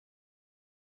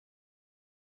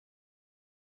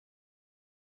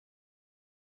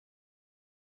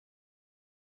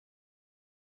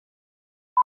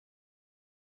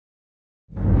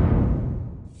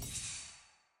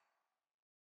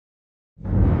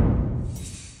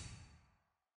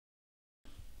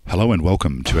Hello and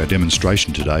welcome to our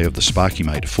demonstration today of the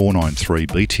SparkyMate 493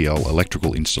 BTL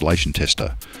Electrical Installation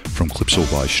Tester from Clipsal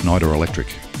by Schneider Electric.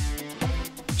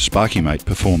 SparkyMate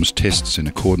performs tests in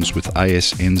accordance with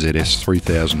AS/NZS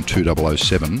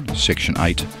 3000-2007 Section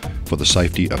 8 for the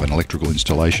safety of an electrical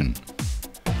installation.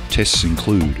 Tests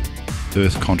include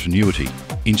earth continuity,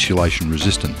 insulation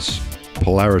resistance,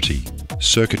 polarity,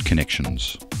 circuit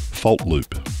connections, fault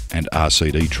loop and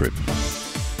RCD trip.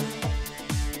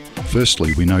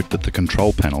 Firstly, we note that the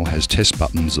control panel has test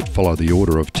buttons that follow the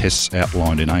order of tests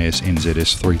outlined in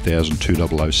AS/NZS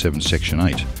 3000-2007 Section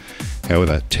 8.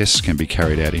 However, tests can be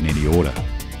carried out in any order.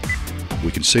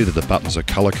 We can see that the buttons are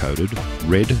colour-coded,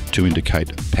 red to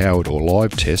indicate powered or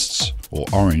live tests, or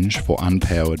orange for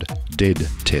unpowered, dead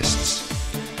tests.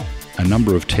 A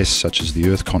number of tests such as the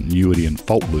earth continuity and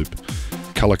fault loop,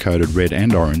 colour-coded red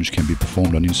and orange, can be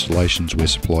performed on installations where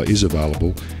supply is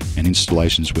available and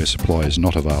installations where supply is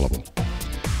not available.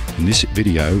 In this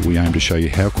video we aim to show you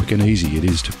how quick and easy it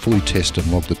is to fully test and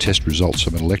log the test results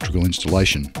of an electrical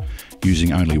installation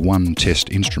using only one test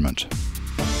instrument.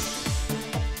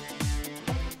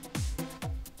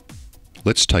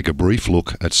 Let's take a brief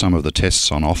look at some of the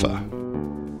tests on offer.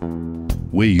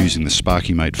 We're using the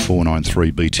SparkyMate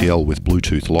 493 BTL with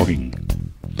Bluetooth logging.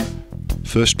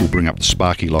 First we'll bring up the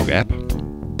SparkyLog app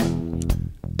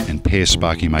and pair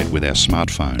SparkyMate with our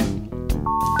smartphone.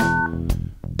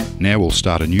 Now we'll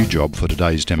start a new job for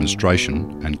today's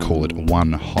demonstration and call it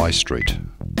 1 High Street.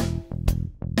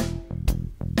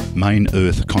 Main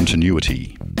earth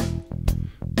continuity.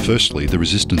 Firstly, the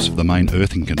resistance of the main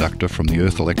earthing conductor from the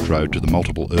earth electrode to the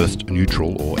multiple earthed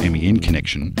neutral or MEN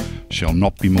connection shall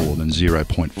not be more than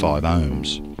 0.5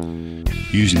 ohms.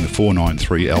 Using the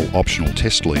 493L optional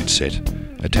test lead set,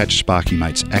 attach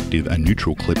SparkyMate's active and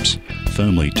neutral clips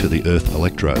firmly to the earth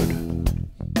electrode.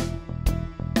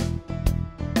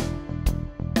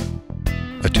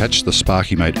 Attach the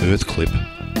SparkyMate earth clip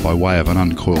by way of an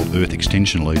uncoiled earth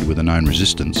extension lead with a known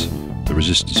resistance, the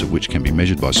resistance of which can be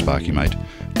measured by SparkyMate,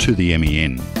 to the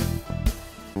MEN.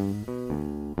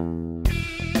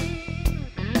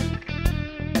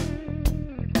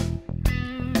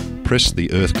 Press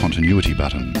the earth continuity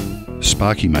button.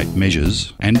 SparkyMate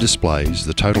measures and displays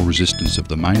the total resistance of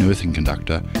the main earthing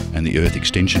conductor and the earth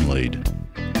extension lead.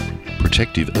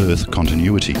 Protective earth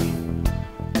continuity.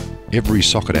 Every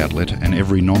socket outlet and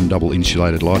every non-double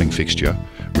insulated lighting fixture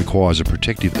requires a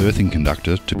protective earthing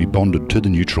conductor to be bonded to the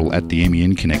neutral at the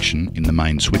MEN connection in the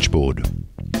main switchboard.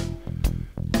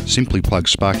 Simply plug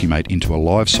SparkyMate into a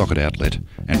live socket outlet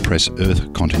and press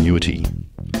earth continuity.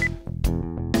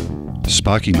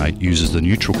 SparkyMate uses the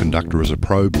neutral conductor as a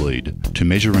probe lead to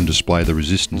measure and display the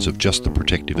resistance of just the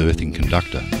protective earthing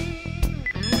conductor.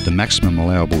 The maximum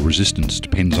allowable resistance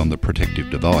depends on the protective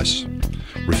device.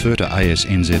 Refer to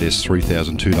AS/NZS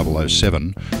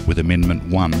 3000-2007 with Amendment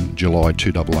 1, July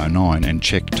 2009 and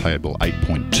check Table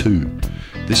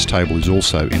 8.2. This table is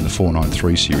also in the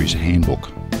 493 series handbook.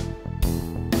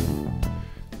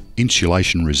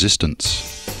 Insulation resistance.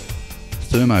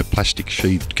 Thermoplastic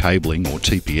sheathed cabling or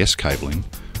TPS cabling,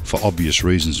 for obvious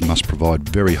reasons, must provide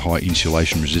very high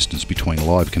insulation resistance between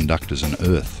live conductors and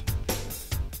earth.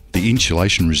 The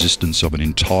insulation resistance of an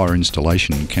entire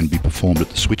installation can be performed at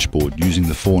the switchboard using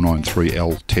the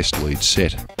 493L test lead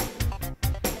set.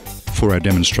 For our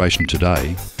demonstration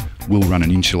today, we'll run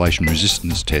an insulation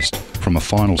resistance test from a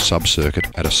final sub-circuit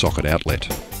at a socket outlet.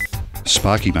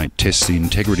 SparkyMate tests the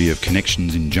integrity of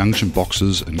connections in junction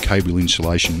boxes and cable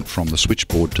insulation from the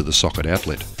switchboard to the socket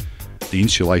outlet. The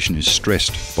insulation is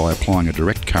stressed by applying a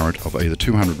direct current of either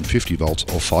 250 volts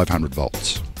or 500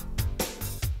 volts.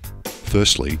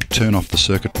 Firstly, turn off the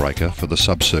circuit breaker for the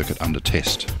sub-circuit under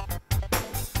test.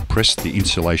 Press the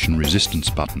insulation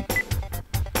resistance button.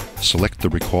 Select the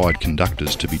required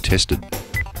conductors to be tested.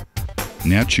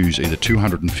 Now choose either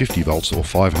 250 volts or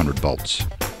 500 volts.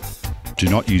 Do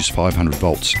not use 500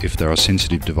 volts if there are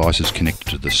sensitive devices connected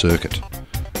to the circuit.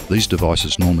 These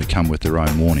devices normally come with their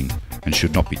own warning and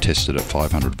should not be tested at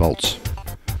 500 volts.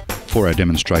 For our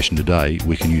demonstration today,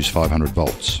 we can use 500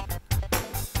 volts.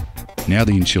 Now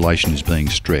the insulation is being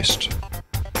stressed.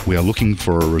 We are looking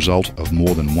for a result of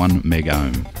more than 1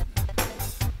 megohm.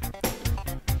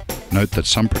 Note that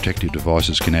some protective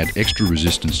devices can add extra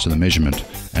resistance to the measurement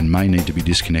and may need to be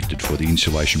disconnected for the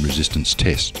insulation resistance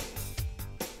test.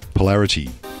 Polarity.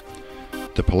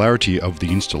 The polarity of the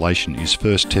installation is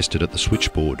first tested at the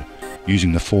switchboard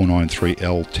using the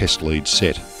 493L test lead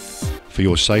set. For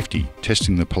your safety,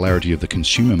 testing the polarity of the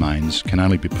consumer mains can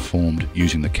only be performed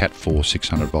using the Cat4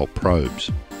 600 volt probes.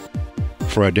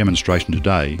 For our demonstration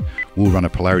today, we'll run a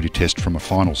polarity test from a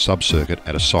final sub-circuit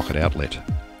at a socket outlet.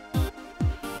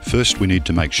 First, we need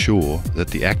to make sure that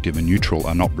the active and neutral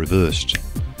are not reversed.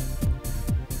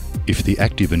 If the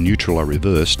active and neutral are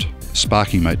reversed,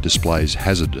 SparkyMate displays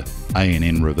hazard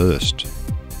ANN reversed.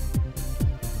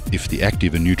 If the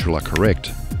active and neutral are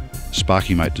correct,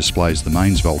 SparkyMate displays the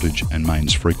mains voltage and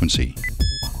mains frequency.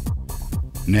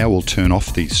 Now we'll turn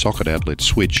off the socket outlet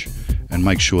switch and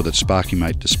make sure that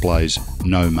SparkyMate displays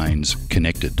no mains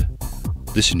connected.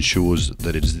 This ensures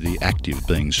that it is the active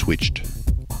being switched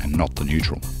and not the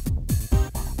neutral.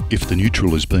 If the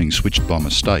neutral is being switched by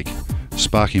mistake,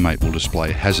 SparkyMate will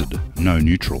display hazard no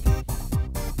neutral.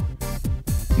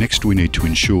 Next, we need to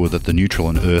ensure that the neutral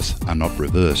and earth are not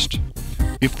reversed.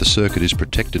 If the circuit is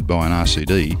protected by an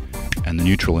RCD and the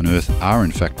neutral and earth are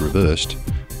in fact reversed,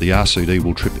 the RCD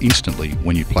will trip instantly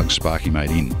when you plug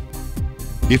SparkyMate in.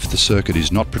 If the circuit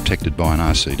is not protected by an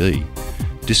RCD,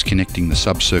 disconnecting the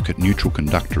sub-circuit neutral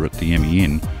conductor at the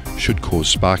MEN should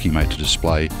cause SparkyMate to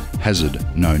display hazard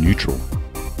no neutral.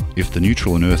 If the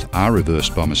neutral and earth are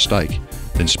reversed by mistake,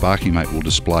 then SparkyMate will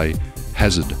display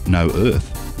hazard no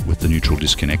earth with the neutral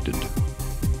disconnected.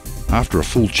 After a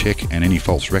full check and any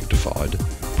faults rectified,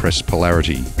 press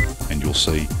polarity and you'll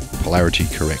see polarity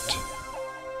correct.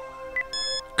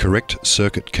 Correct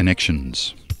circuit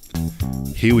connections.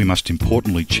 Here we must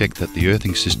importantly check that the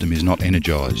earthing system is not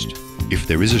energised. If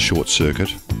there is a short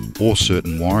circuit or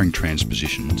certain wiring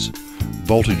transpositions,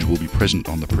 voltage will be present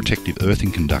on the protective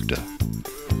earthing conductor.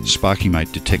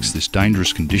 SparkyMate detects this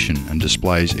dangerous condition and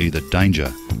displays either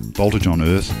danger, voltage on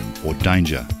earth, or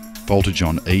danger, voltage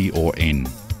on E or N.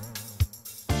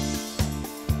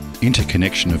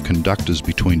 Interconnection of conductors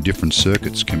between different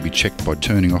circuits can be checked by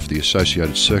turning off the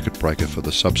associated circuit breaker for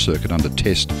the sub-circuit under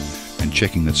test and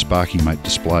checking that SparkyMate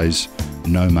displays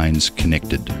no mains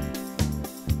connected.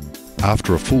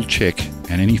 After a full check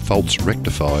and any faults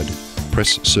rectified,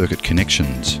 press Circuit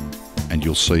Connections and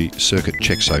you'll see Circuit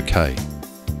Checks OK.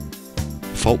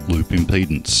 Fault loop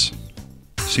impedance.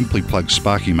 Simply plug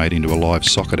SparkyMate into a live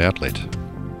socket outlet.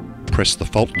 Press the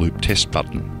fault loop test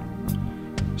button.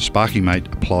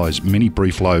 SparkyMate applies many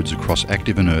brief loads across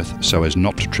active and earth so as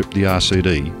not to trip the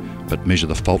RCD, but measure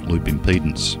the fault loop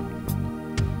impedance.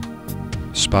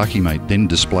 SparkyMate then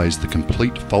displays the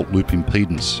complete fault loop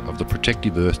impedance of the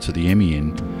protective earth to the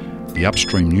MEN, the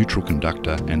upstream neutral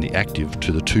conductor and the active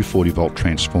to the 240 volt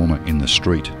transformer in the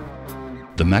street.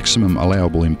 The maximum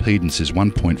allowable impedance is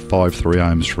 1.53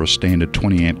 ohms for a standard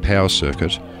 20 amp power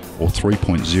circuit or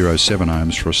 3.07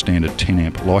 ohms for a standard 10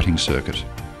 amp lighting circuit.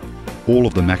 All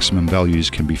of the maximum values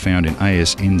can be found in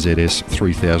AS/NZS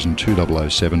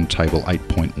 3000-2007 Table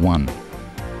 8.1.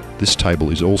 This table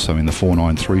is also in the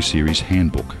 493 series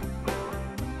handbook.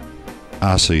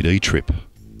 RCD trip,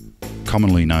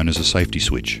 commonly known as a safety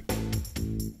switch.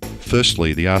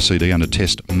 Firstly, the RCD under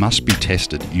test must be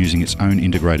tested using its own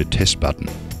integrated test button.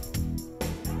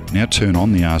 Now turn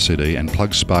on the RCD and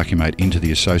plug SparkyMate into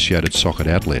the associated socket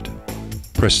outlet.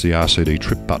 Press the RCD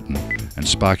trip button and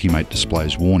SparkyMate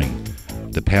displays warning.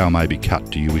 The power may be cut.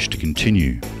 Do you wish to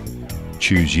continue?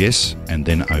 Choose yes and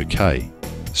then OK.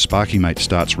 SparkyMate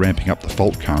starts ramping up the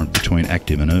fault current between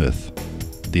active and earth.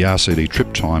 The RCD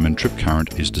trip time and trip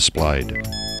current is displayed.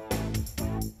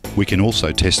 We can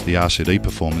also test the RCD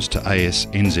performance to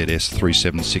AS/NZS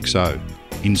 3760,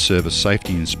 in-service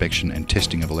safety inspection and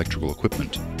testing of electrical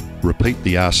equipment. Repeat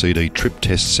the RCD trip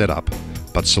test setup,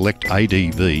 but select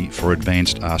ADV for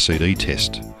Advanced RCD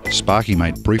Test.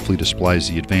 SparkyMate briefly displays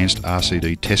the Advanced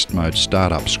RCD Test Mode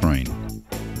startup screen.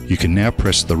 You can now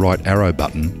press the right arrow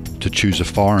button to choose a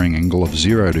firing angle of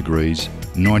 0 degrees,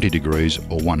 90 degrees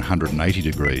or 180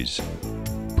 degrees.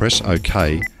 Press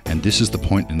OK and this is the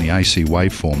point in the AC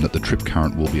waveform that the trip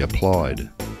current will be applied.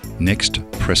 Next,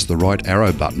 press the right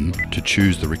arrow button to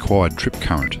choose the required trip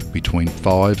current between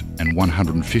 5 and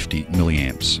 150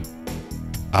 milliamps.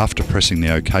 After pressing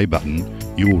the OK button,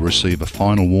 you will receive a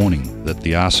final warning that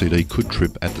the RCD could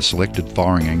trip at the selected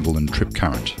firing angle and trip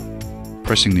current.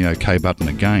 Pressing the OK button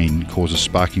again causes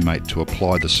SparkyMate to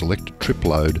apply the selected trip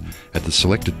load at the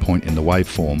selected point in the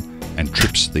waveform and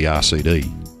trips the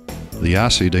RCD. The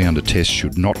RCD under test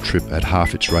should not trip at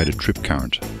half its rated trip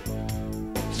current.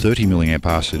 30 mA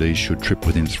RCDs should trip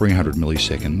within 300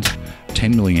 milliseconds,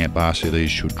 10 mA RCDs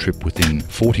should trip within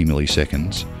 40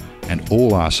 milliseconds, and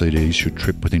all RCDs should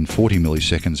trip within 40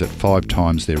 milliseconds at 5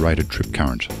 times their rated trip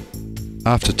current.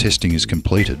 After testing is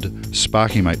completed,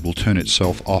 SparkyMate will turn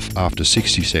itself off after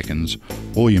 60 seconds,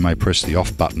 or you may press the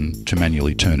off button to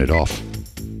manually turn it off.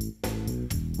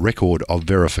 Record of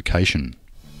verification.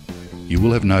 You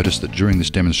will have noticed that during this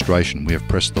demonstration we have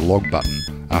pressed the log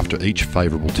button after each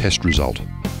favourable test result.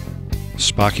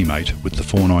 SparkyMate with the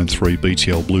 493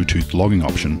 BTL Bluetooth logging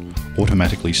option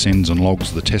automatically sends and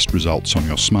logs the test results on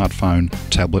your smartphone,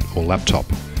 tablet or laptop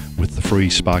with the free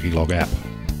SparkyLog app.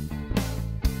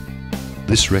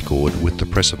 This record, with the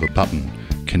press of a button,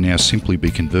 can now simply be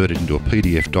converted into a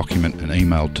PDF document and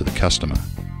emailed to the customer.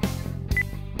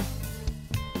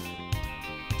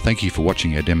 Thank you for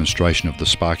watching our demonstration of the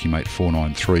SparkyMate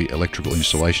 493 Electrical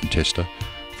Installation Tester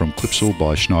from Clipsal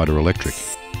by Schneider Electric.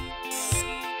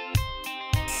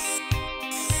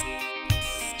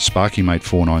 SparkyMate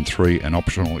 493 and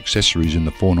optional accessories in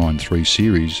the 493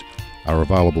 series are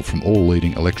available from all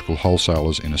leading electrical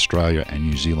wholesalers in Australia and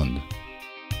New Zealand.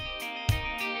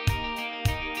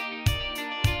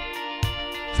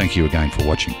 Thank you again for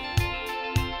watching.